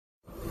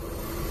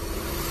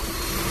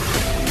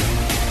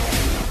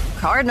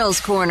Cardinals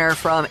Corner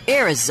from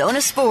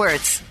Arizona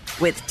Sports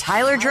with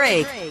Tyler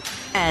Drake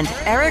and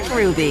Eric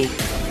Ruby.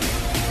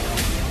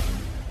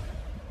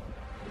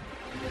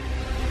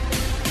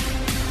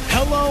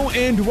 Hello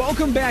and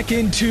welcome back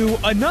into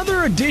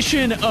another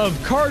edition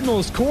of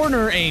Cardinals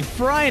Corner, a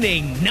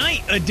Friday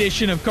night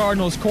edition of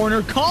Cardinals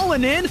Corner.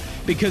 Calling in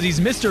because he's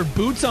Mr.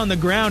 Boots on the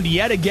Ground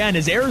yet again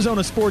is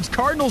Arizona Sports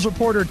Cardinals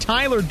reporter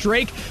Tyler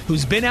Drake,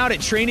 who's been out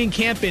at training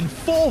camp in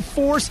full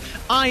force.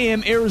 I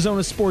am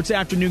Arizona Sports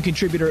afternoon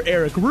contributor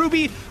Eric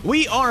Ruby.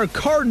 We are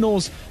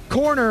Cardinals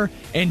Corner,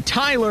 and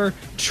Tyler,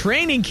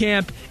 training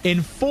camp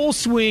in full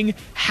swing.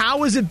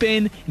 How has it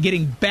been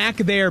getting back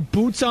there,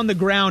 boots on the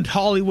ground,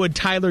 Hollywood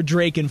Tyler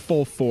Drake in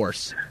full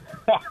force?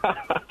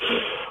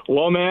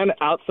 Well, man,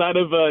 outside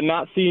of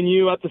not seeing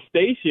you at the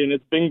station,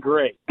 it's been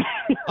great.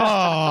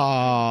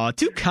 Oh,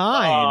 too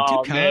kind.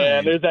 Oh, too kind.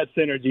 Man, there's that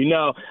synergy.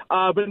 No,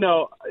 but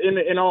no,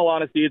 in all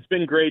honesty, it's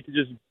been great to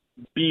just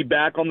be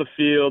back on the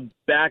field,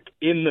 back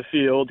in the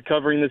field,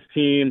 covering this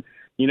team.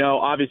 You know,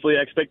 obviously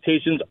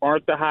expectations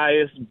aren't the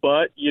highest,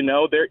 but, you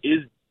know, there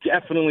is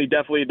definitely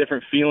a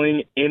different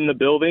feeling in the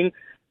building.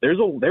 There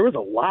was a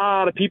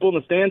lot of people in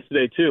the stands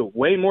today, too,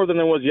 way more than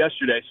there was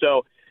yesterday.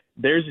 So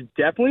there's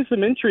definitely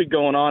some intrigue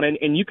going on,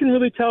 and you can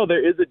really tell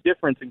there is a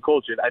difference in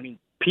culture. I mean,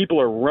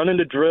 people are running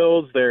to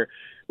drills. They're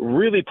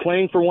really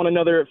playing for one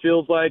another, it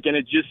feels like, and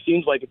it just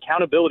seems like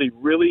accountability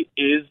really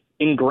is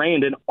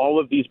ingrained in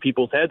all of these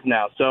people's heads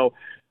now. So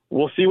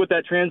we'll see what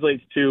that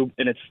translates to,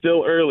 and it's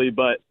still early,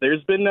 but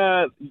there's been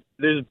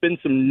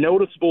some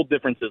noticeable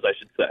differences, I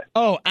should say.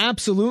 Oh,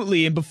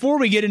 absolutely. And before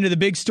we get into the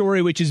big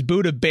story, which is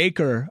Budda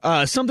Baker,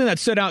 something that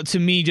stood out to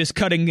me just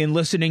cutting and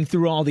listening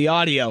through all the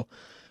audio,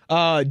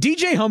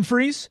 DJ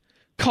Humphries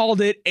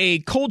called it a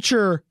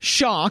culture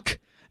shock,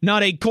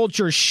 not a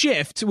culture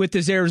shift with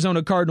this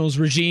Arizona Cardinals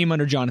regime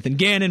under Jonathan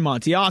Gannon,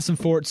 Monty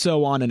Ossenfort,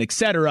 so on and et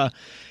cetera.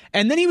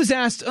 And then he was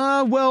asked,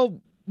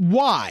 well,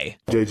 why?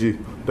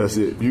 JG, that's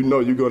it. You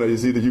know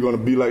it's either you're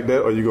gonna be like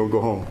that or you're gonna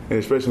go home. And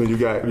especially when you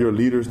got your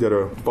leaders that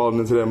are falling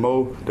into that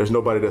mode, there's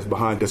nobody that's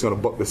behind that's gonna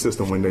buck the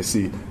system when they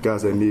see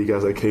guys like me,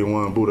 guys like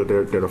K1,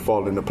 Budda, that are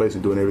falling into place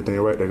and doing everything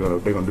right. They're gonna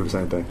do the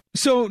same thing.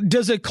 So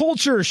does a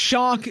culture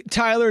shock,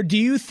 Tyler? Do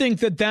you think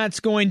that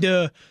that's going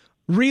to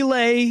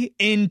relay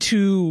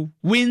into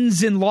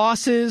wins and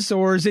losses,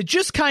 or is it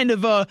just kind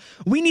of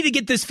we need to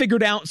get this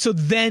figured out so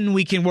then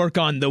we can work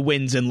on the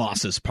wins and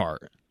losses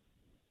part?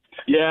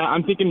 Yeah,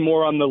 I'm thinking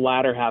more on the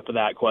latter half of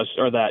that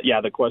question,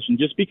 the question,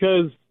 just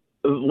because,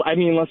 I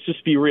mean, let's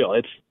just be real.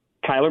 It's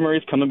Kyler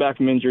Murray's coming back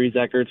from injury,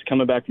 Zach Ertz's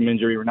coming back from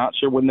injury. We're not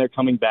sure when they're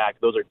coming back.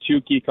 Those are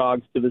two key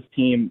cogs to this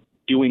team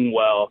doing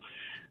well.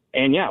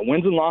 And yeah,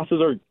 wins and losses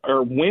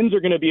wins are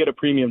going to be at a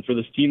premium for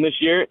this team this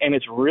year. And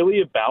it's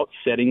really about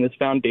setting this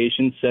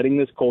foundation, setting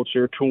this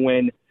culture to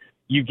when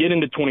you get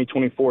into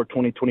 2024,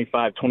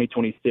 2025,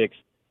 2026,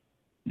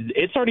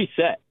 it's already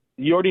set.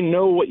 You already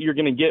know what you're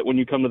going to get when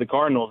you come to the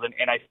Cardinals,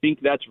 and I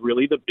think that's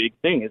really the big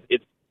thing.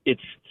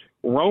 It's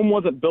Rome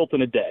wasn't built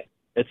in a day.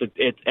 It's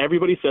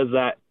everybody says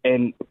that,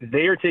 and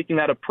they are taking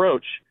that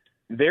approach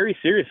very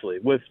seriously.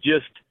 With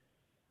just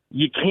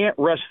you can't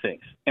rush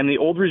things. And the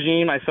old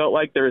regime, I felt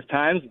like there was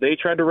times they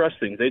tried to rush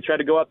things. They tried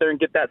to go out there and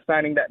get that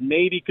signing that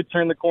maybe could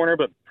turn the corner,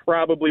 but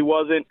probably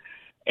wasn't.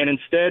 And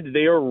instead,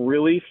 they are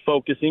really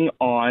focusing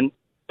on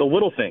the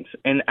little things.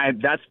 And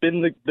that's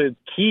been the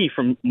key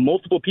from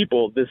multiple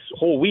people this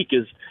whole week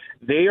is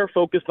they are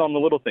focused on the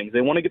little things.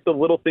 They want to get the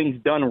little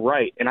things done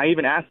right. And I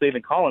even asked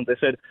David Collins, I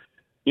said,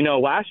 you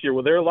know, last year,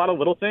 were there a lot of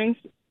little things?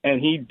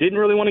 And he didn't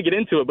really want to get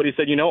into it, but he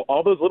said, you know,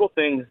 all those little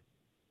things,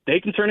 they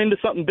can turn into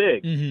something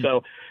big. Mm-hmm.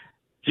 So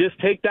just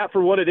take that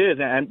for what it is.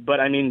 But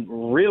I mean,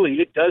 really,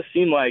 it does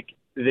seem like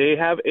they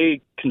have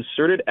a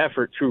concerted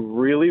effort to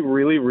really,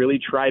 really, really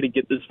try to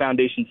get this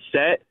foundation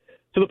set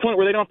to the point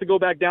where they don't have to go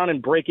back down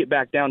and break it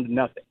back down to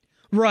nothing.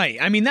 Right.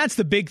 I mean, that's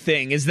the big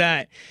thing is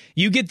that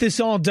you get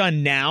this all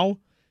done now.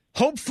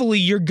 Hopefully,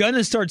 you're going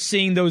to start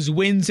seeing those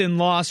wins and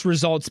loss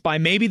results by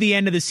maybe the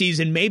end of the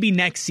season, maybe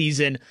next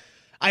season.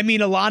 I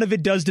mean, a lot of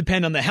it does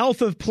depend on the health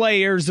of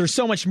players. There's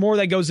so much more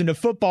that goes into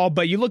football,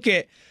 but you look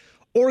at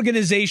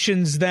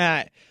organizations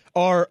that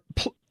are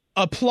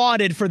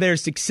applauded for their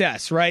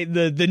success, right?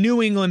 The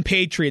New England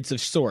Patriots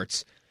of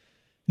sorts.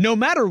 No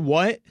matter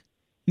what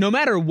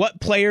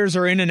players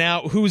are in and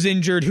out, who's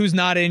injured, who's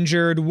not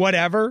injured,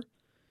 whatever,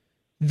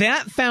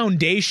 that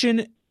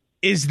foundation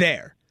is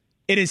there.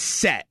 It is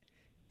set.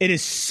 It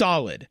is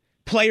solid.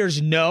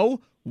 Players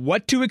know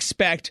what to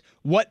expect,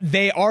 what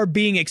they are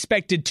being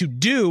expected to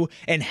do,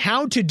 and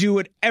how to do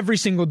it every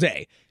single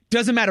day.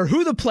 Doesn't matter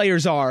who the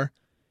players are,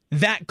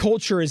 that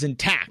culture is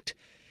intact.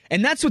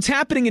 And that's what's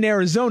happening in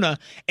Arizona.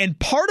 And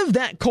part of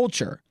that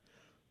culture,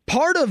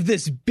 part of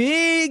this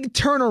big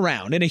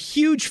turnaround and a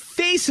huge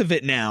face of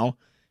it now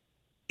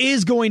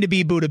is going to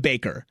be Budda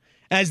Baker,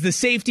 as the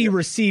safety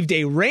received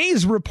a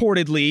raise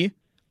reportedly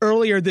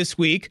earlier this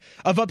week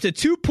of up to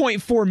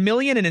 $2.4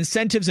 million in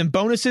incentives and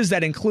bonuses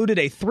that included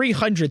a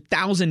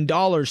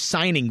 $300,000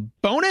 signing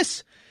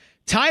bonus.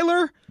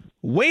 Tyler,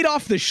 weight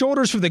off the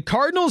shoulders for the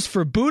Cardinals.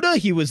 For Budda,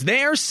 he was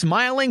there,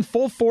 smiling,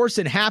 full force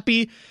and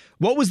happy.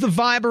 What was the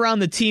vibe around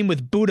the team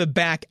with Budda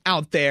back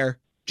out there,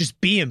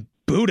 just being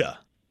Budda?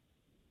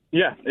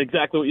 Yeah,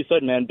 exactly what you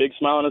said, man. Big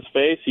smile on his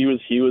face. He was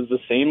the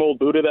same old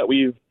Budda that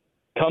we've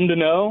come to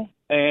know.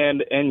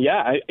 And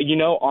yeah,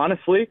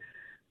 honestly,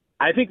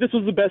 I think this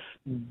was the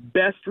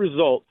best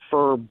result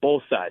for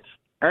both sides.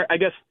 I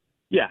guess,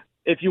 yeah,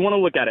 if you want to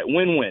look at it,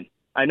 win-win.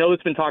 I know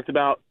it's been talked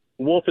about.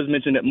 Wolf has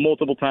mentioned it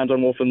multiple times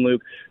on Wolf and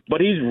Luke,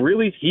 but he's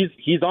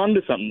on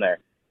to something there.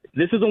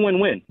 This is a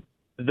win-win.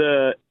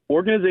 The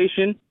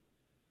organization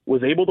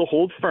was able to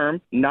hold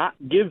firm, not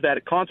give that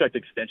a contract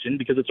extension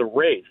because it's a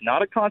raise,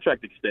 not a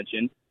contract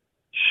extension,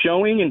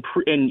 showing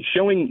and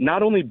showing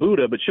not only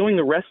Budda, but showing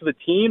the rest of the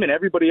team and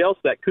everybody else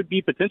that could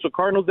be potential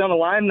Cardinals down the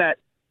line that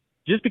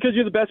just because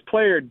you're the best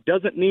player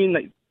doesn't mean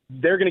that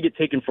they're going to get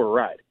taken for a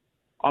ride.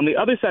 On the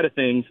other side of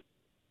things,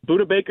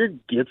 Budda Baker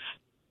gets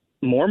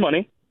more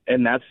money,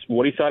 and that's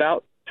what he sought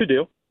out to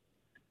do.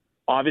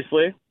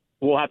 Obviously,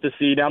 we'll have to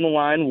see down the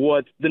line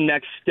what the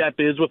next step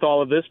is with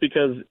all of this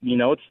because,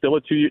 it's still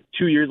a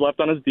 2 years left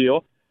on his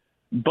deal.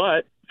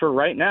 But for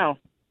right now,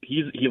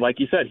 he like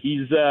you said,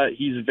 he's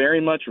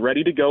very much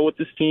ready to go with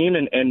this team,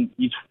 and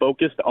he's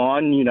focused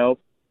on,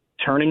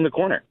 turning the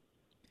corner.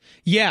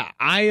 Yeah,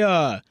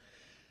 I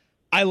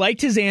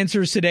liked his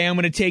answers today. I'm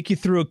going to take you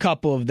through a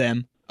couple of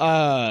them.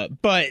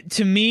 But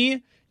to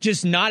me,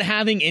 just not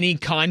having any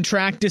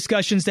contract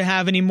discussions to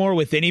have anymore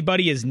with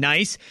anybody is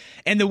nice.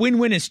 And the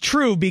win-win is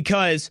true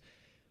because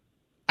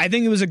I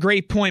think it was a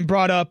great point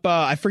brought up.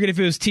 I forget if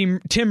it was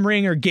Tim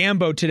Ring or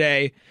Gambo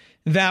today.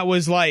 That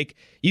was like,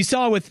 you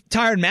saw with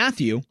Tyrann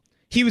Mathieu,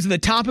 he was at the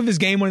top of his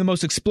game, one of the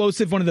most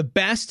explosive, one of the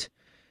best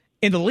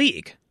in the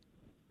league.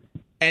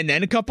 And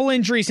then a couple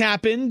injuries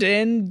happened,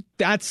 and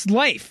that's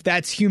life.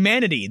 That's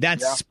humanity.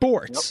 That's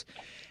sports.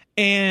 Yep.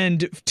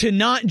 And to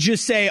not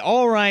just say,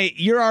 all right,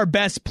 you're our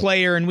best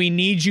player and we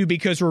need you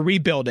because we're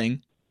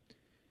rebuilding,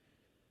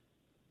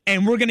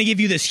 and we're going to give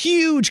you this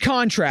huge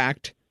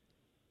contract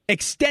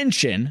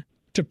extension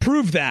to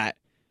prove that,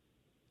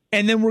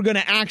 and then we're going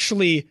to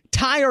actually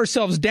tie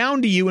ourselves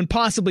down to you and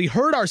possibly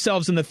hurt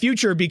ourselves in the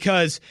future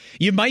because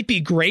you might be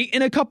great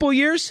in a couple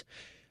years.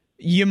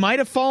 You might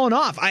have fallen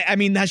off. I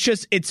mean, that's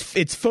just,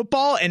 it's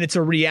football and it's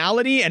a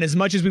reality. And as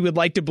much as we would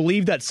like to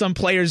believe that some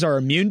players are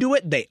immune to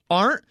it, they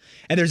aren't.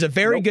 And there's a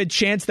very good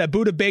chance that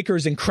Budda Baker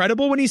is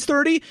incredible when he's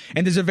 30.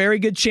 And there's a very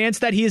good chance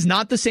that he is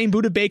not the same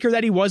Budda Baker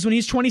that he was when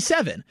he's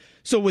 27.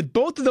 So with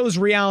both of those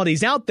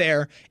realities out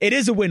there, it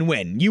is a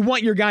win-win. You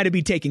want your guy to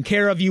be taken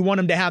care of. You want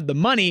him to have the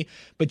money,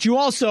 but you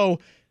also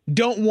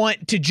don't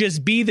want to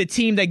just be the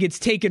team that gets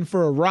taken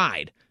for a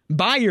ride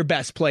by your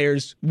best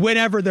players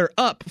whenever they're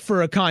up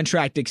for a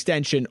contract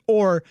extension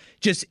or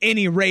just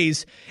any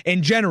raise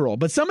in general.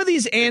 But some of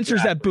these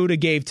answers that Budda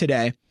gave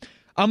today,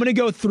 I'm going to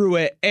go through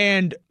it.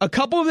 And a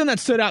couple of them that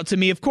stood out to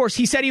me, of course,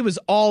 he said he was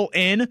all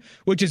in,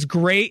 which is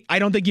great. I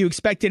don't think you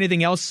expect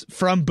anything else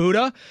from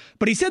Budda.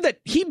 But he said that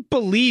he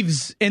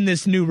believes in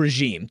this new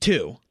regime,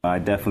 too. I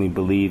definitely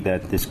believe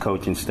that this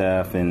coaching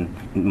staff and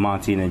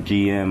Monty and the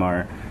GM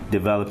are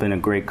developing a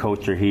great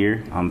culture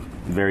here. I'm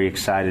very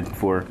excited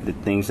for the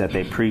things that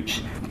they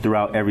preach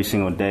throughout every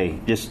single day.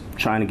 Just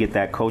trying to get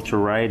that culture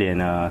right,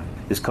 and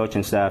this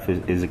coaching staff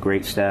is a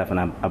great staff, and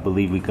I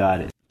believe we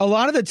got it. A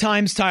lot of the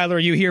times, Tyler,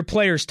 you hear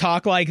players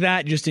talk like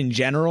that just in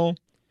general,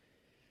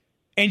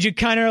 and you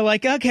kind of are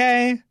like,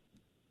 okay,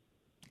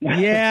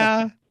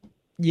 yeah,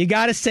 you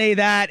got to say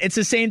that. It's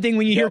the same thing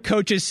when you hear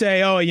coaches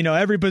say, oh,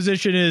 every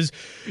position is,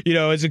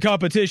 is a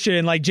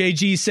competition, like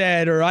JG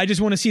said, or I just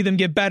want to see them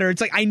get better.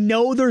 It's like, I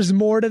know there's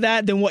more to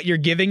that than what you're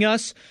giving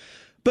us,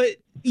 but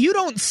you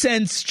don't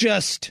sense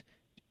just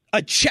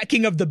a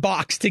checking of the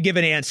box to give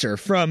an answer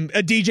from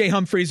a DJ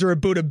Humphries or a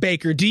Budda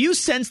Baker. Do you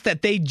sense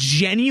that they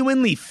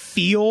genuinely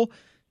feel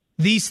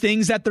these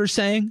things that they're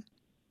saying?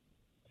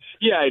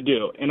 Yeah, I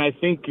do. And I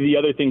think the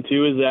other thing,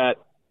 too, is that,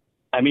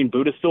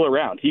 Budda's still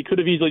around. He could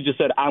have easily just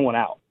said, I want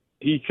out.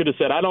 He could have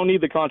said, I don't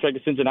need the contract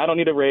extension. I don't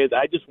need a raise.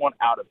 I just want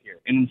out of here.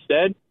 And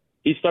instead,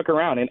 he stuck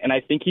around. And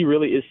I think he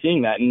really is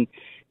seeing that. And,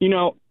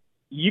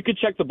 you could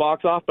check the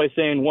box off by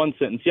saying one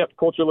sentence, yep,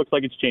 culture looks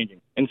like it's changing.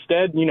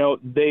 Instead,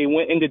 they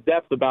went into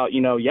depth about,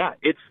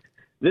 it's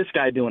this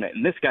guy doing it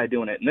and this guy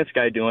doing it and this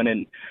guy doing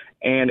it.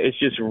 And it's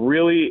just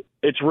really,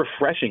 it's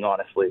refreshing,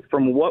 honestly,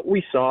 from what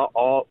we saw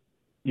all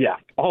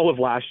of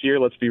last year.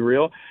 Let's be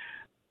real.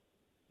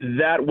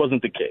 That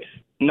wasn't the case.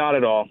 Not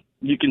at all.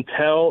 You can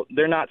tell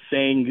they're not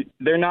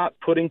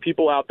putting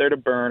people out there to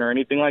burn or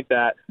anything like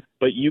that,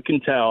 but you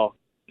can tell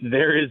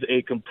there is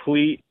a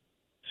complete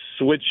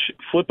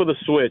flip of the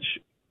switch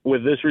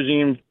with this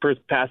regime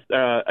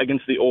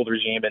against the old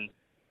regime, and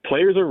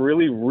players are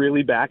really,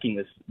 really backing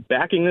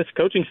this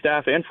coaching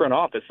staff and front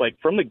office, like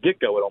from the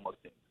get-go. It almost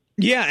seems.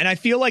 Yeah, and I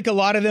feel like a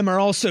lot of them are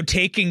also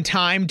taking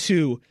time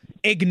to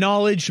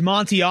acknowledged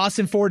Monty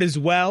Ossenford as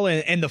well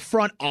and the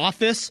front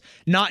office,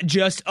 not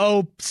just,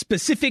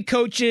 specific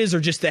coaches or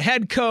just the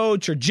head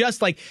coach or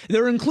just like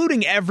they're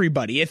including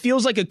everybody. It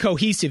feels like a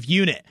cohesive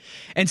unit.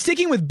 And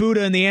sticking with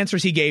Budda and the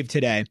answers he gave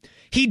today,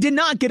 he did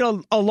not get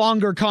a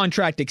longer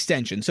contract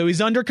extension. So he's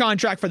under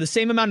contract for the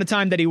same amount of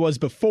time that he was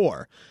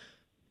before.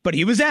 But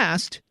he was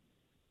asked,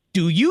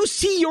 do you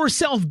see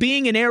yourself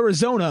being in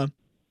Arizona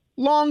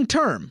long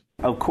term?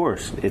 Of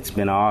course. It's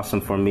been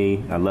awesome for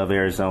me. I love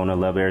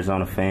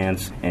Arizona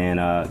fans. And,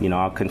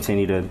 I'll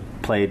continue to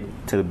play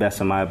to the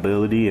best of my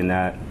ability, and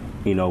that,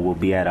 will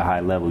be at a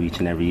high level each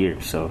and every year.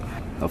 So,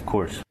 of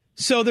course.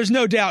 So there's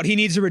no doubt he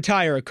needs to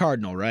retire a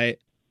Cardinal, right?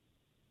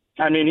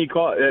 I mean,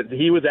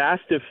 he was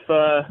asked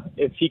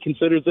if he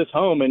considers this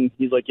home, and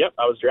he's like, yep,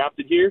 I was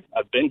drafted here.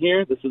 I've been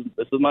here. This is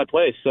my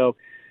place. So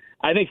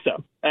I think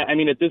so. I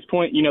mean, at this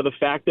point, the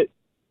fact that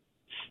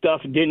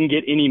stuff didn't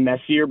get any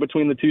messier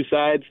between the two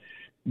sides,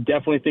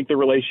 definitely think the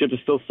relationship is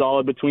still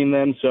solid between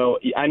them. So,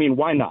 I mean,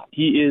 why not?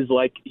 He's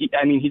a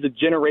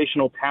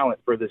generational talent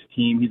for this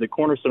team. He's a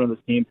cornerstone of this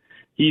team.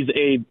 He's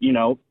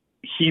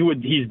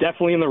he's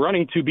definitely in the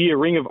running to be a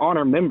Ring of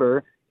Honor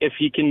member if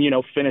he can,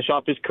 finish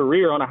off his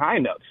career on a high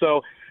note.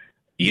 So,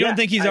 you don't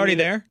think he's already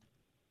there?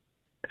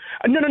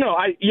 No.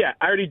 I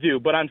already do.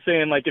 But I'm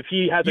saying, like, if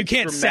he has, you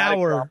can't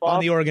sour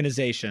on the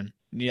organization.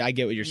 Yeah, I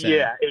get what you're saying.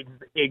 Yeah,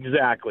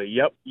 exactly.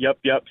 Yep.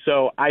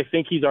 So I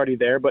think he's already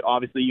there, but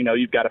obviously,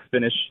 you've got to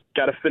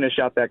finish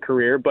out that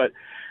career. But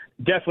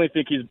definitely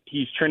think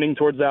he's trending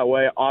towards that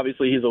way.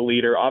 Obviously, he's a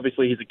leader.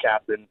 Obviously, he's a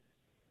captain.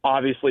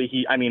 Obviously,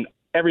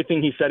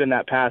 everything he said in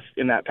that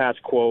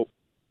past quote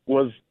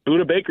was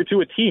Budda Baker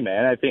to a T,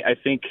 man. I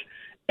think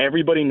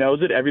everybody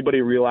knows it.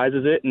 Everybody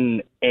realizes it,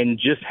 and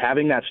just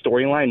having that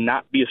storyline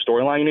not be a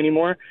storyline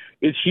anymore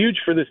is huge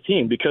for this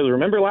team. Because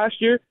remember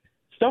last year,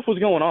 stuff was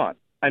going on.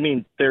 I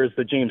mean, there's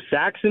the James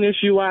Saxon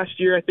issue last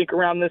year, I think,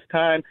 around this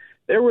time.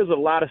 There was a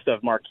lot of stuff.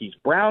 Marquise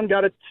Brown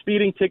got a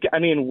speeding ticket. I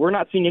mean, we're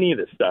not seeing any of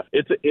this stuff.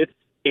 It's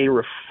a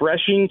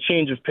refreshing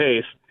change of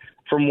pace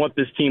from what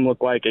this team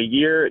looked like 2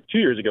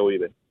 years ago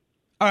even.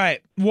 All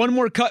right, one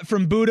more cut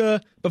from Budda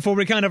before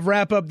we kind of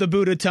wrap up the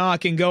Budda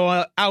talk and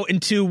go out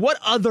into what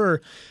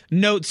other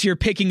notes you're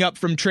picking up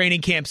from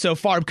training camp so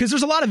far, because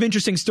there's a lot of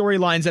interesting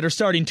storylines that are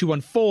starting to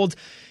unfold.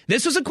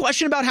 This was a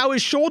question about how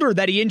his shoulder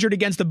that he injured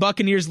against the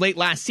Buccaneers late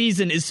last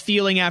season is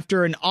feeling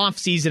after an off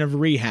season of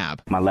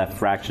rehab. My left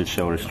fractured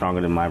shoulder is stronger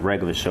than my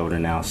regular shoulder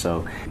now,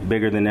 so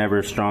bigger than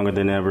ever, stronger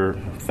than ever,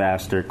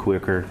 faster,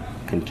 quicker,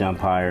 can jump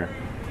higher.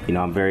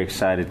 I'm very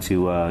excited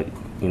to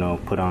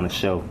put on a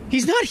show.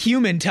 He's not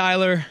human,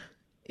 Tyler.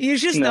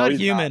 He's just not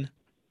human.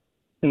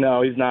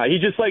 No, he's not. He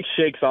just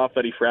shakes off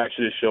that he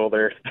fractured his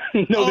shoulder.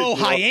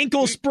 High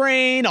ankle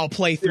sprain. I'll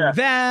play through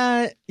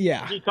that.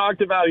 Yeah. He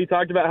talked about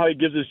how he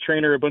gives his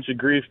trainer a bunch of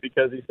grief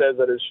because he says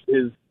that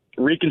his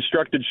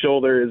reconstructed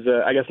shoulder is,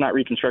 I guess not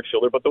reconstructed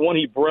shoulder, but the one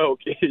he broke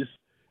is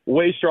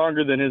way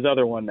stronger than his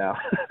other one now.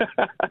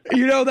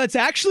 That's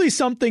actually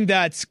something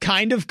that's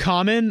kind of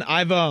common.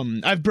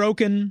 I've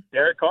broken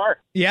Derek Carr.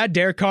 Yeah,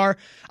 Derek Carr.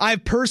 I'm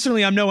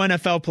no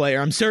NFL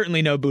player. I'm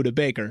certainly no Budda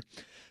Baker.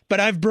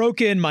 But I've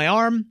broken my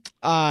arm.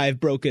 I've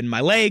broken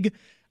my leg.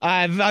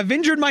 I've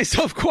injured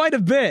myself quite a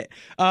bit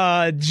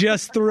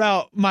just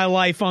throughout my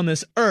life on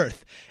this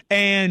earth.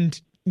 And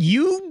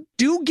you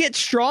do get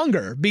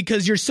stronger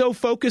because you're so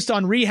focused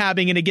on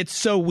rehabbing and it gets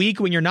so weak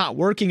when you're not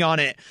working on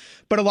it.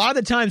 But a lot of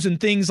the times when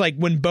things like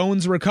when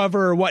bones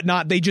recover or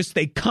whatnot, they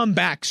come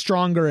back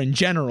stronger in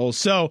general.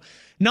 So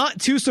not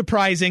too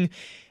surprising.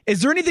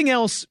 Is there anything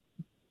else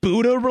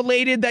Budda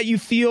related that you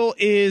feel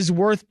is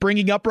worth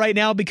bringing up right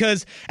now?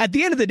 Because at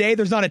the end of the day,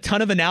 there's not a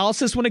ton of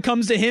analysis when it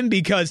comes to him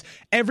because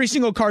every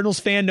single Cardinals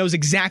fan knows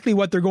exactly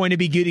what they're going to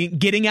be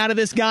getting out of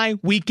this guy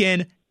week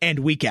in and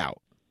week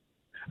out.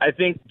 I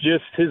think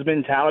just his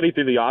mentality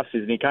through the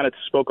offseason, he kind of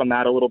spoke on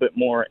that a little bit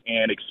more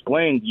and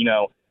explained,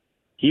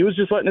 he was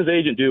just letting his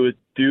agent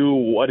do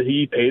what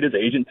he paid his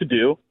agent to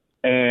do.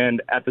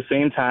 And at the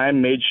same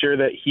time, made sure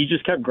that he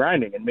just kept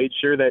grinding and made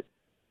sure that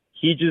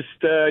he just,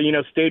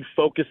 stayed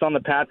focused on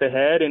the path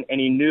ahead. And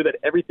he knew that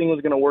everything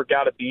was going to work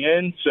out at the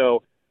end.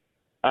 So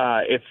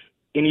if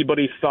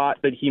anybody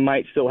thought that he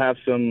might still have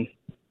some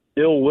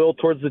ill will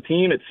towards the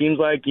team, it seems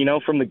like,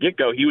 from the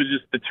get-go, he was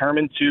just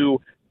determined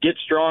to get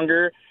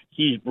stronger.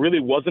 He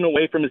really wasn't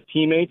away from his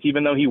teammates,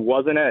 even though he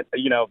wasn't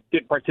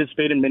didn't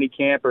participate in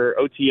minicamp or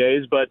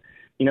OTAs. But,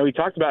 he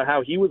talked about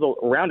how he was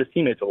around his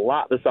teammates a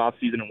lot this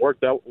offseason and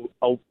worked out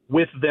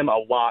with them a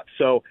lot.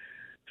 So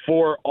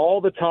for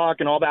all the talk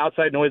and all the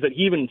outside noise that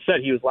he even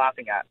said he was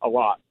laughing at a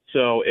lot.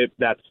 So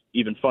that's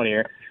even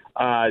funnier.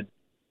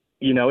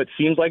 It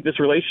seems like this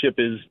relationship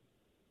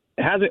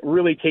hasn't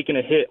really taken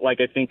a hit like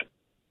I think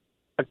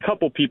a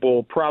couple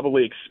people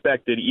probably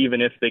expected,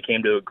 even if they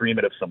came to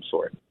agreement of some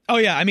sort. Oh,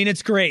 yeah. I mean,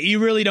 it's great. You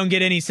really don't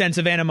get any sense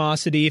of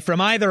animosity from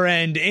either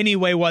end any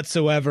way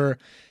whatsoever,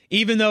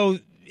 even though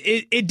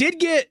it did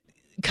get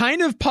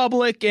kind of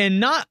public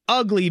and not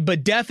ugly,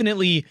 but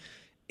definitely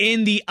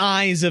in the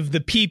eyes of the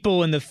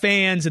people and the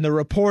fans and the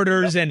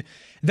reporters. Yep. And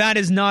that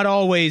is not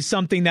always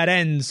something that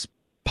ends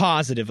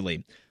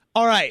positively.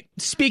 All right,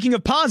 speaking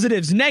of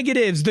positives,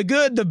 negatives, the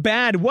good, the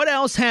bad, what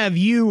else have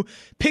you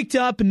picked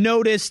up,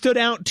 noticed, stood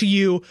out to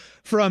you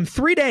from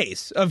 3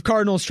 days of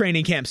Cardinals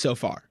training camp so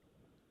far?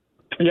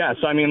 Yeah,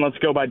 so, let's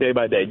go by day.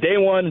 Day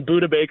one,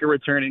 Budda Baker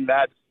returning.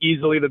 That's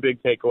easily the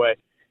big takeaway.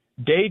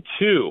 Day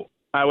two,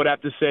 I would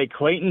have to say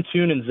Clayton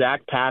Tune and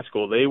Zach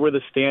Pascal. They were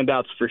the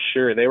standouts for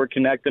sure. They were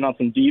connecting on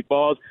some deep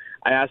balls.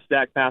 I asked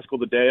Zach Pascal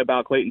today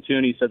about Clayton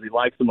Tune. He says he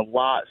likes him a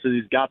lot, says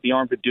he's got the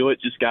arm to do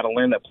it, just got to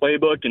learn that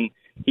playbook, and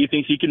he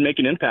thinks he can make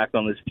an impact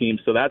on this team.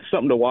 So that's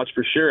something to watch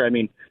for sure.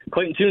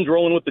 Clayton Tune's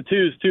rolling with the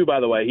twos, too, by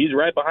the way. He's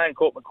right behind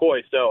Colt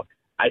McCoy. So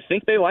I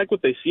think they like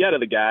what they see out of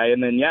the guy.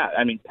 And then,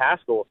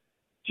 Pascal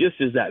just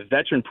is that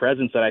veteran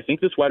presence that I think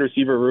this wide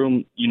receiver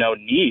room,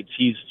 needs.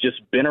 He's just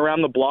been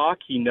around the block.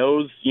 He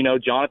knows,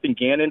 Jonathan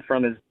Gannon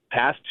from his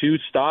past two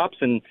stops,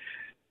 and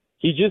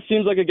he just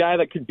seems like a guy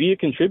that could be a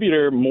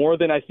contributor more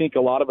than I think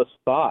a lot of us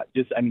thought.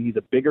 He's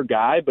a bigger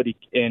guy, but he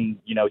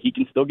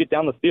can still get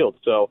down the field.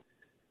 So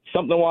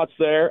something to watch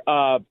there.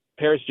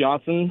 Paris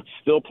Johnson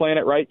still playing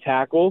at right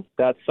tackle.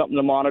 That's something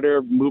to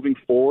monitor moving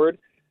forward.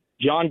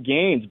 John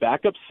Gaines,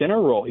 backup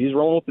center role. He's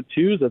rolling with the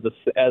twos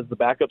as the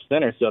backup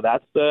center. So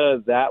that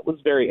was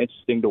very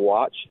interesting to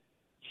watch.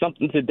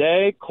 Something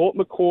today, Colt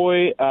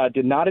McCoy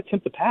did not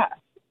attempt to pass.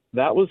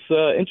 That was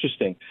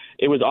interesting.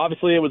 It was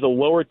a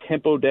lower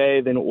tempo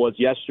day than it was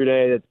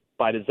yesterday. That's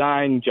by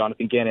design.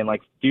 Jonathan Gannon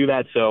likes to do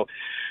that, so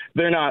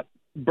they're not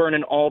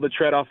burning all the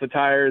tread off the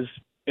tires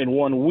in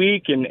 1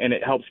 week, and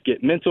it helps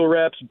get mental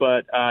reps.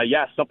 But,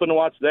 something to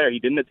watch there. He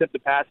didn't attempt to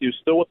pass. He was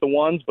still with the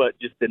ones, but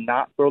just did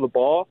not throw the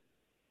ball.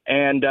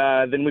 And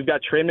then we've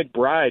got Trey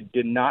McBride,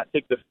 did not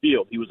take the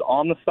field. He was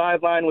on the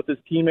sideline with his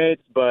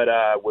teammates, but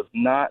was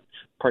not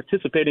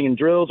participating in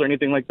drills or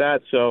anything like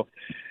that. So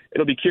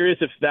it'll be curious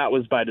if that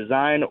was by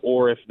design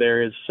or if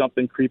there is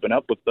something creeping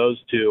up with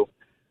those two.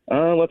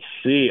 Let's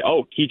see.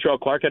 Oh, Keitrell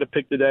Clark had a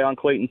pick today on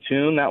Clayton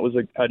Tune. That was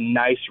a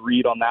nice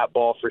read on that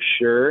ball for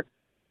sure.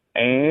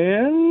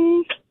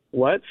 And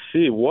let's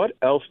see. What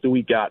else do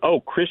we got?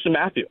 Oh, Christian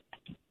Matthew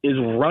is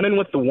running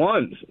with the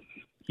ones.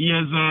 He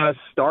has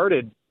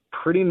started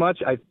pretty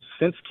much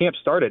since camp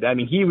started.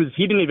 He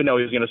didn't even know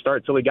he was going to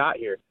start until he got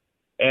here.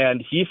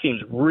 And he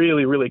seems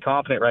really, really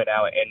confident right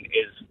now and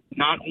is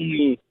not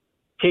only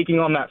taking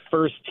on that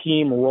first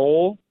team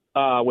role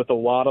with a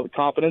lot of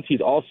confidence,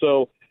 he's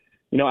also,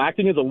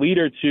 acting as a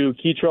leader to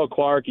Keitrell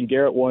Clark and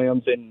Garrett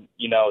Williams and,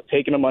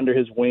 taking them under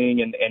his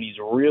wing. And he's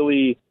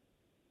really,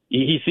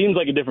 he seems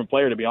like a different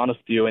player, to be honest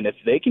with you. And if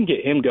they can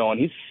get him going,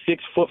 he's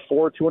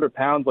 6'4", 200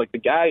 pounds. Like, the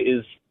guy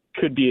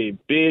could be a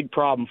big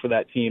problem for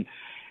that team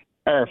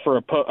or for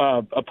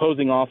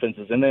opposing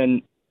offenses. And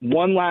then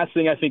one last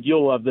thing, I think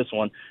you'll love this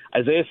one.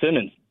 Isaiah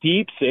Simmons,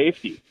 deep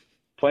safety,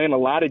 playing a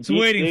lot of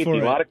deep safety,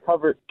 a lot of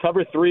cover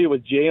three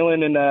with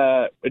Jalen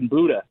and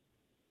Budda.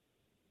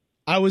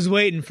 I was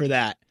waiting for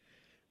that.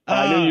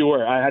 I knew you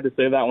were. I had to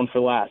save that one for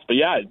last. But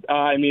yeah,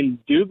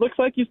 dude looks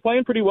like he's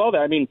playing pretty well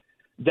there.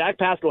 Zach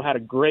Pascal had a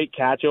great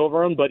catch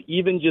over him, but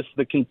even just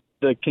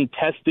the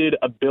contested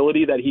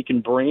ability that he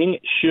can bring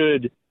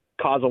should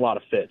cause a lot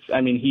of fits.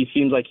 He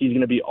seems like he's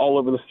going to be all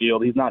over the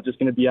field. He's not just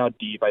going to be out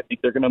deep. I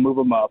think they're going to move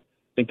him up.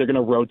 I think they're going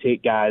to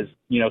rotate guys,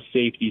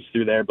 safeties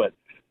through there. But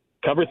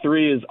cover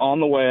three is on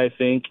the way, I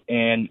think.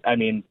 And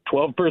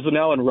 12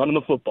 personnel and running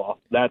the football.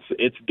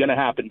 It's going to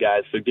happen,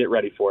 guys. So get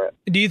ready for it.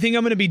 Do you think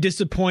I'm going to be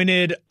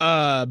disappointed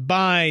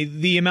by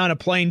the amount of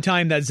playing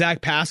time that Zach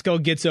Pascal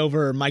gets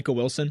over Michael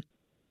Wilson?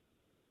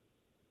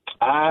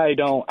 I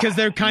don't, because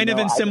they're kind of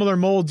in similar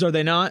molds, are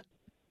they not?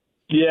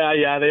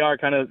 Yeah, they are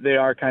kind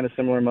of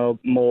similar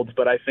molds.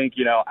 But I think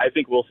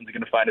Wilson's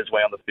going to find his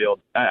way on the field.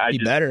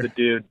 Better.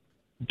 The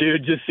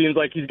dude just seems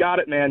like he's got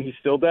it, man. He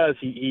still does.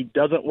 He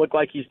doesn't look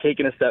like he's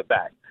taking a step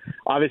back.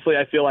 Obviously,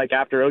 I feel like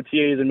after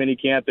OTAs and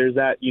minicamp, there's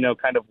that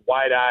kind of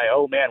wide eye.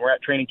 Oh man, we're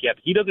at training camp.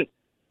 He doesn't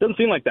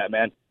seem like that,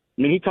 man.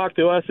 He talked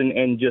to us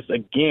and just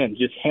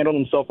handled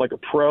himself like a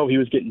pro. He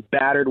was getting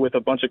battered with a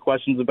bunch of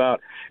questions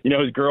about,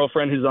 his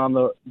girlfriend who's on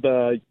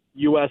the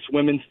U.S.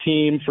 women's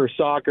team for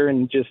soccer,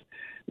 and just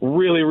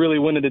really, really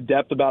went into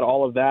depth about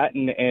all of that.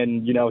 And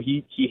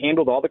he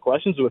handled all the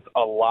questions with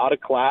a lot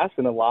of class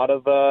and a lot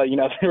of,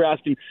 they were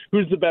asking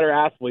who's the better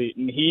athlete.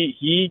 And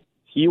he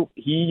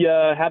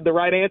had the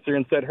right answer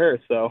and said her.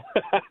 So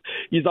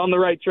he's on the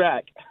right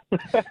track.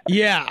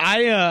 Yeah,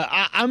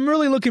 I'm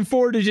really looking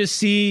forward to just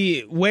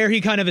see where he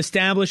kind of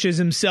establishes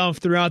himself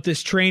throughout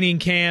this training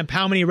camp,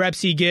 how many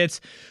reps he gets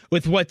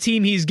with what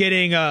team he's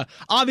getting.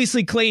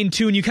 Obviously, Clayton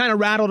Tune, you kind of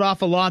rattled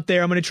off a lot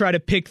there. I'm going to try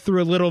to pick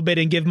through a little bit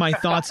and give my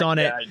thoughts on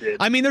it. Yeah,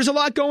 I did. There's a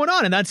lot going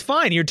on, and that's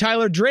fine. You're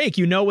Tyler Drake.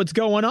 You know what's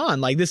going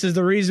on. This is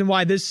the reason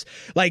why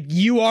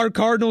you are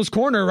Cardinals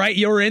corner, right?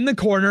 You're in the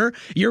corner.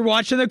 You're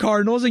watching the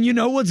Cardinals, and you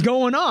know what's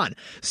going on.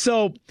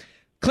 So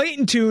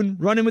Clayton Tune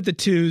running with the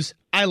twos.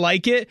 I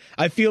like it.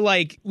 I feel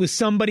like with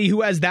somebody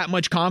who has that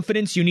much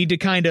confidence, you need to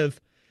kind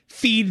of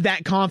feed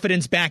that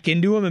confidence back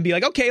into him and be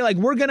like, okay,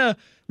 we're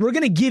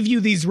gonna give you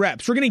these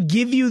reps. We're gonna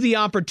give you the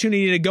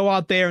opportunity to go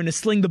out there and to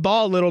sling the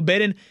ball a little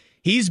bit. And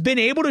he's been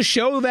able to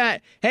show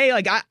that, hey,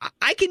 like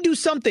I can do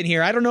something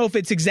here. I don't know if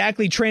it's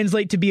exactly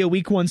translate to be a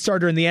week 1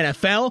 starter in the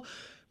NFL,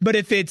 but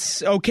if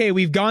it's, okay,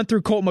 we've gone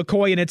through Colt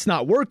McCoy and it's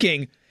not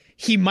working,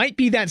 he might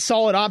be that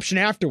solid option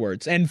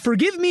afterwards. And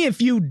forgive me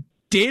if you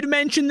did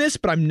mention this,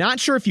 but I'm not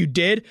sure if you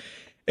did.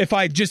 If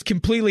I just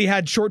completely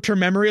had short-term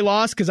memory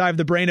loss because I have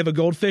the brain of a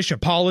goldfish,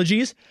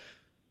 apologies.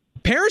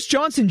 Paris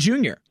Johnson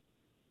Jr.,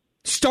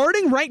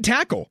 starting right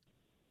tackle.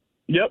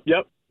 Yep.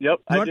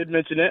 I did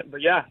mention it,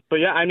 but yeah.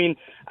 I mean,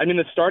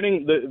 the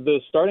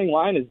starting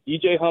line is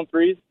DJ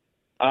Humphries,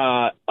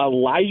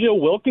 Elijah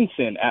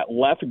Wilkinson at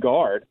left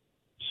guard,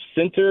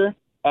 center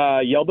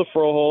Yelda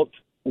Froholt,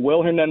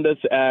 Will Hernandez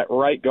at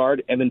right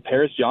guard, and then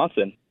Paris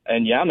Johnson.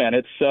 And yeah, man,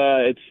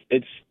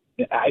 it's.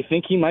 I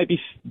think he might be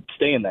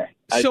staying there.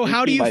 So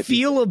how do you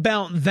feel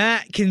about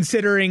that,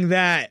 considering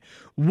that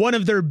one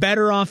of their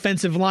better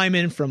offensive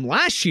linemen from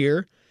last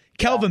year,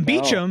 Kelvin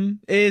Beachum,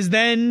 is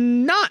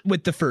then not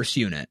with the first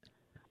unit?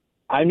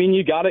 I mean,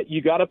 you got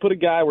to put a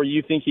guy where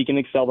you think he can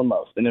excel the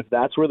most, and if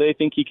that's where they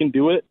think he can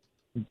do it,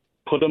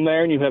 put him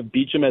there, and you have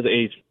Beachum as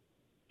a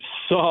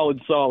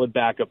solid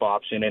backup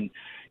option. And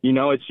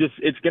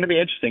it's going to be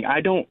interesting. I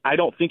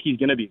don't think he's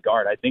going to be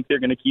guard. I think they're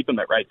going to keep him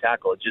at right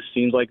tackle. It just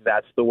seems like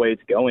that's the way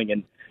it's going.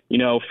 And,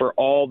 for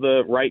all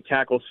the right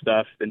tackle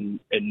stuff and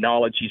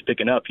knowledge he's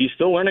picking up, he's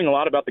still learning a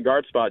lot about the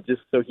guard spot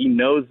just so he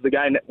knows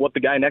what the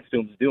guy next to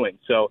him is doing.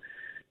 So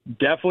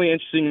definitely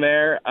interesting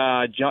there.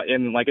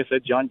 And like I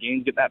said, John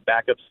Gaines getting that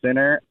backup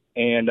center.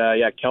 And,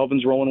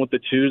 Kelvin's rolling with the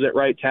twos at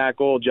right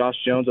tackle, Josh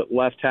Jones at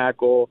left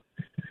tackle,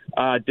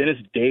 Dennis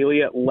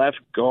Daly at left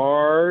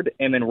guard,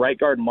 and then right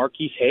guard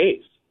Marquise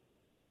Hayes.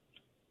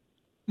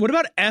 What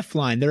about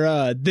F-line?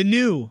 They're the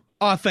new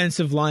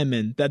offensive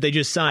lineman that they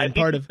just signed.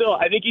 I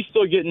think he's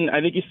still getting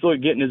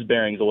his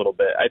bearings a little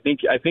bit. I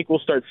think we'll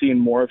start seeing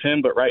more of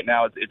him, but right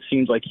now it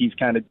seems like he's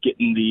kind of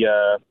getting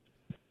the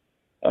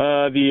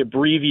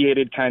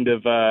abbreviated kind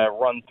of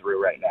run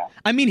through right now.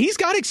 I mean, he's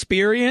got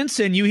experience,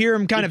 and you hear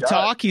him kind of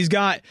talk. He's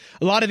got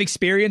a lot of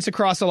experience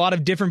across a lot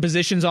of different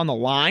positions on the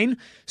line.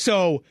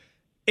 So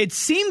it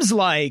seems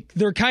like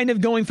they're kind of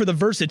going for the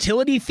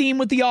versatility theme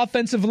with the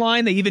offensive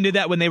line. They even did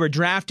that when they were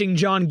drafting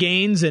John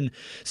Gaines and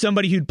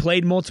somebody who'd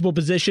played multiple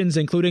positions,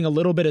 including a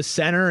little bit of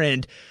center.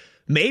 And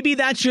maybe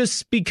that's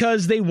just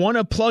because they want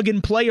to plug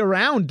and play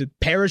around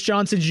Paris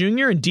Johnson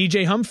Jr. and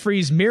DJ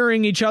Humphries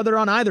mirroring each other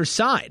on either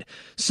side.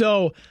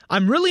 So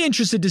I'm really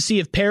interested to see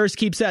if Paris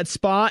keeps that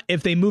spot,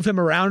 if they move him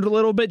around a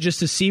little bit just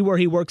to see where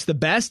he works the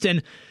best.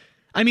 And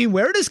I mean,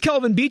 where does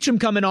Kelvin Beachum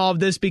come in all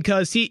of this?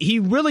 Because he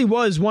really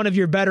was one of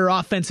your better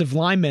offensive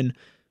linemen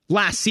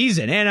last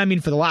season. And I mean,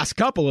 for the last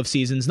couple of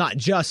seasons, not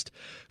just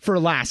for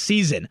last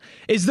season.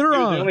 Is there he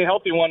was the only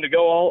healthy one to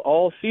go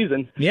all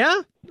season?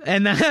 Yeah.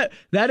 And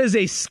that is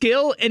a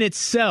skill in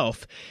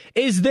itself.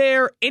 Is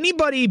there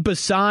anybody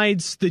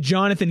besides the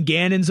Jonathan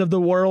Gannons of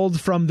the world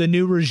from the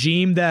new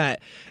regime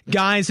that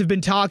guys have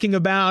been talking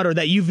about, or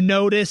that you've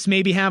noticed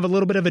maybe have a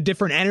little bit of a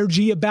different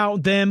energy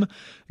about them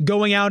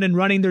going out and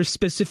running their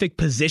specific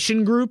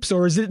position groups?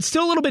 Or is it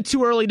still a little bit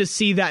too early to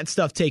see that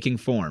stuff taking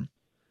form?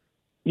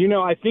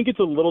 I think it's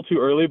a little too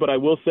early, but I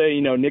will say,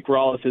 Nick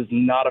Rollis is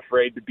not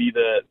afraid to be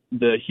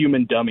the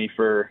human dummy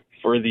for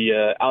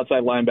the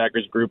outside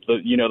linebackers group.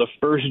 The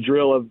first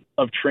drill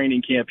of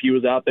training camp, he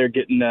was out there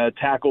getting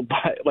tackled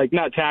by,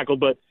 not tackled,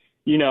 but,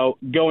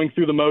 going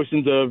through the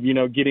motions of,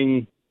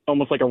 getting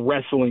almost like a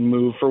wrestling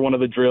move for one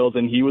of the drills.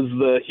 And he was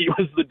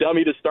the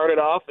dummy to start it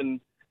off. And,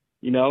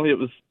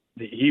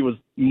 he was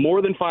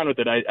more than fine with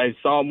it. I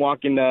saw him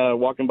walking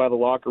by the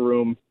locker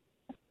room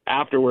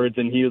afterwards,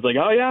 and he was like,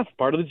 "Oh yeah, it's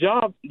part of the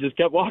job." Just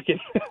kept walking.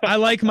 I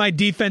like my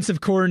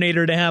defensive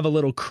coordinator to have a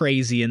little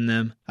crazy in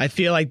them. I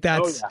feel like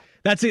that's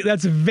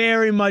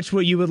very much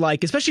what you would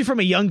like, especially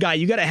from a young guy.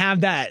 You got to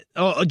have that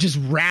just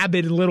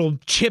rabid little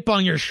chip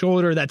on your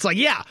shoulder. That's like,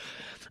 yeah,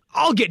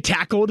 I'll get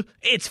tackled.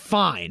 It's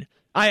fine.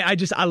 I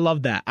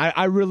love that.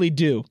 I really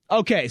do.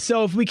 Okay,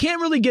 so if we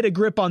can't really get a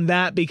grip on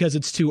that because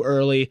it's too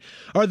early,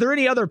 are there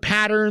any other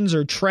patterns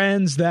or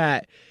trends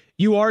that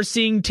you are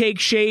seeing take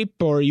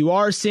shape, or you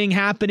are seeing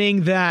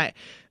happening that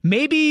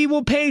maybe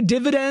will pay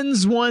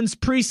dividends once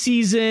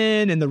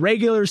preseason and the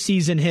regular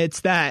season hits?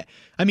 That,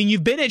 I mean,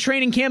 you've been at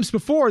training camps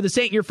before. This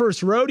ain't your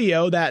first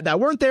rodeo that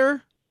weren't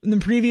there in the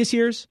previous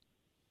years.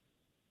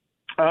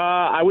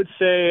 I would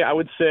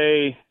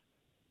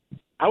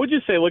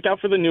just say look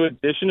out for the new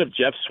addition of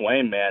Jeff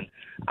Swain, man.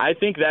 I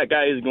think that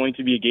guy is going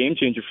to be a game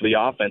changer for the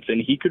offense,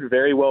 and he could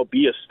very well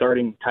be a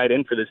starting tight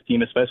end for this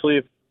team, especially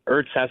if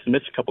Ertz has to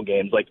miss a couple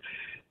games.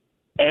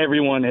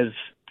 Everyone has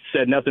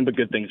said nothing but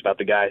good things about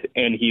the guy,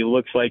 and he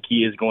looks like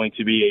he is going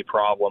to be a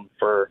problem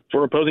for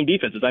opposing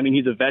defenses. I mean,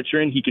 he's a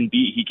veteran. He can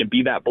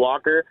be that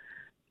blocker,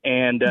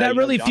 and that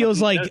really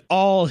feels like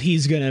all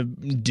he's gonna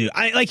do.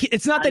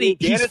 It's not that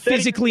he's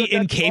physically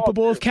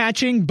incapable of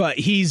catching, but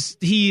he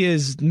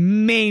is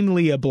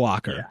mainly a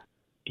blocker. Yeah.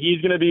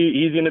 He's gonna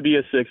be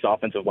a sixth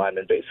offensive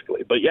lineman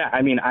basically. But yeah,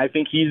 I mean, I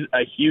think he's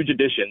a huge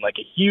addition, like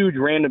a huge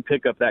random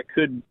pickup that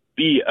could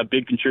be a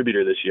big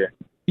contributor this year.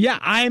 Yeah,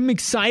 I'm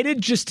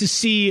excited just to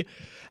see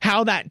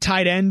how that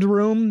tight end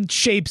room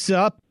shapes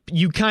up,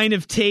 you kind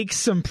of take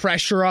some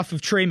pressure off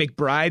of Trey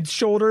McBride's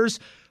shoulders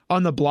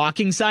on the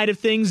blocking side of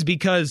things,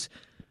 because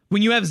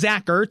when you have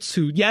Zach Ertz,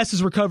 who, yes,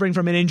 is recovering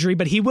from an injury,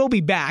 but he will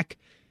be back,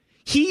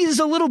 he's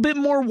a little bit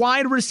more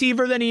wide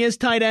receiver than he is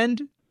tight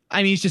end. I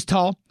mean, he's just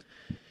tall.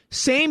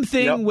 Same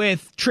thing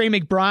with Trey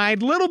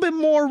McBride, a little bit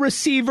more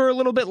receiver, a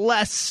little bit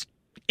less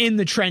in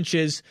the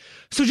trenches.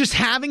 So just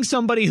having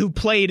somebody who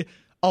played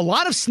a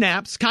lot of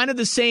snaps, kind of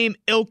the same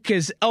ilk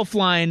as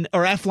F-line,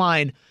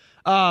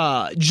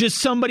 just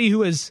somebody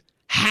who has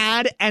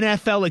had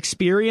NFL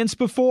experience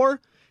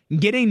before,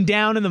 getting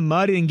down in the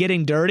mud and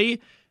getting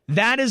dirty,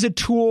 that is a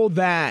tool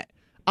that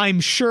I'm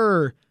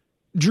sure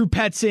Drew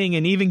Petzing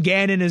and even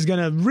Gannon is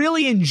going to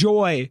really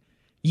enjoy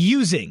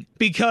using,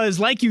 because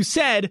like you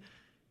said,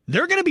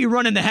 they're going to be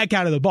running the heck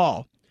out of the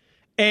ball.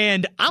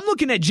 And I'm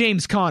looking at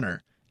James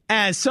Conner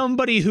as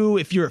somebody who,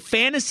 if you're a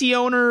fantasy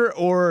owner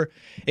or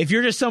if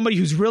you're just somebody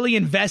who's really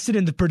invested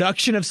in the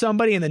production of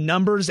somebody and the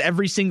numbers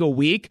every single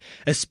week,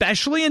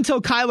 especially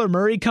until Kyler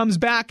Murray comes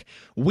back,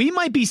 we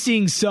might be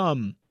seeing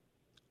some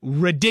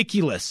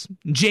ridiculous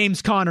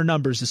James Conner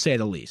numbers, to say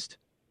the least.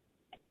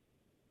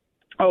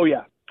 Oh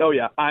yeah.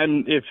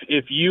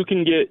 If you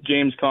can get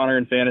James Conner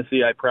in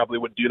fantasy, I probably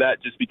would do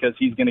that, just because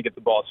he's going to get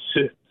the ball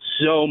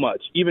so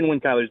much. Even when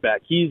Kyler's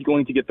back, he's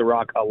going to get the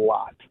rock a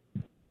lot.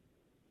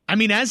 I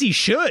mean, as he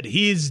should.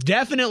 He's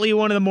definitely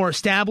one of the more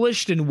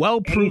established and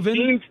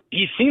well-proven.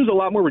 He seems a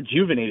lot more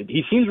rejuvenated.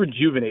 He seems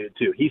rejuvenated,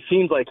 too. He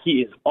seems like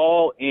he is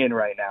all in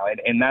right now,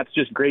 and that's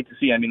just great to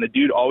see. I mean, the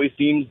dude always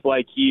seems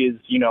like he is,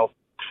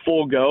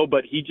 full go,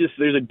 but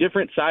there's a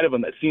different side of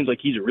him that seems like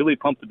he's really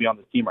pumped to be on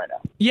the team right now.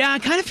 Yeah,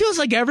 it kind of feels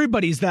like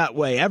everybody's that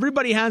way.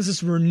 Everybody has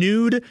this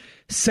renewed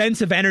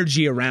sense of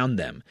energy around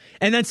them,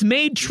 and that's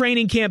made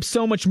training camp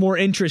so much more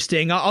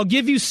interesting. I'll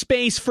give you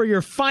space for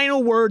your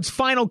final words,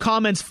 final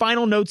comments,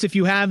 final notes if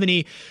you have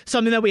any,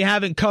 something that we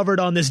haven't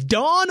covered on this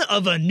dawn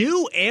of a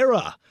new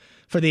era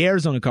for the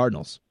Arizona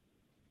Cardinals.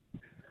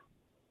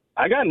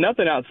 I got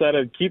nothing outside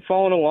of keep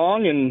following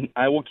along, and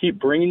I will keep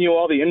bringing you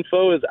all the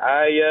info as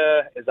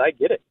I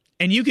get it.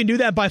 And you can do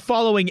that by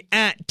following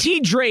at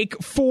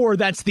TDrake4,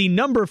 that's the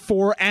number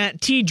 4, at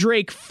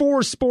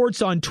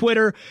TDrake4Sports on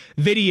Twitter.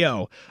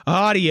 Video,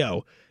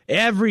 audio,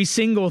 every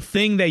single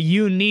thing that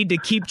you need to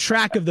keep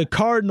track of the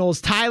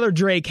Cardinals. Tyler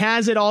Drake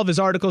has it, all of his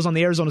articles on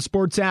the Arizona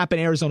Sports app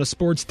and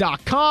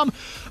arizonasports.com.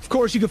 Of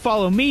course, you can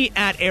follow me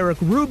at Eric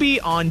Ruby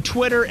on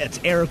Twitter. It's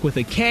Eric with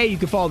a K. You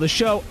can follow the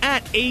show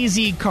at AZ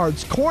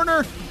Cards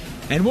Corner,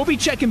 and we'll be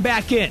checking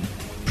back in.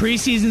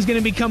 Preseason's going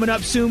to be coming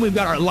up soon. We've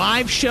got our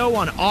live show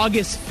on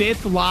August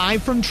 5th,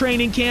 live from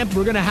training camp.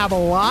 We're going to have a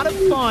lot of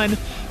fun,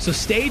 so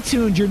stay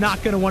tuned. You're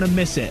not going to want to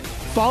miss it.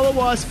 Follow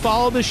us,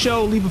 follow the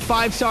show, leave a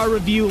 5-star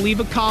review, leave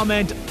a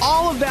comment,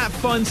 all of that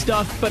fun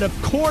stuff. But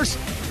of course,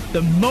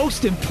 the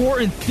most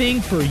important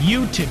thing for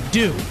you to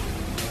do,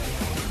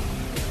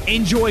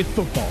 enjoy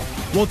football.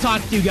 We'll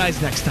talk to you guys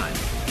next time.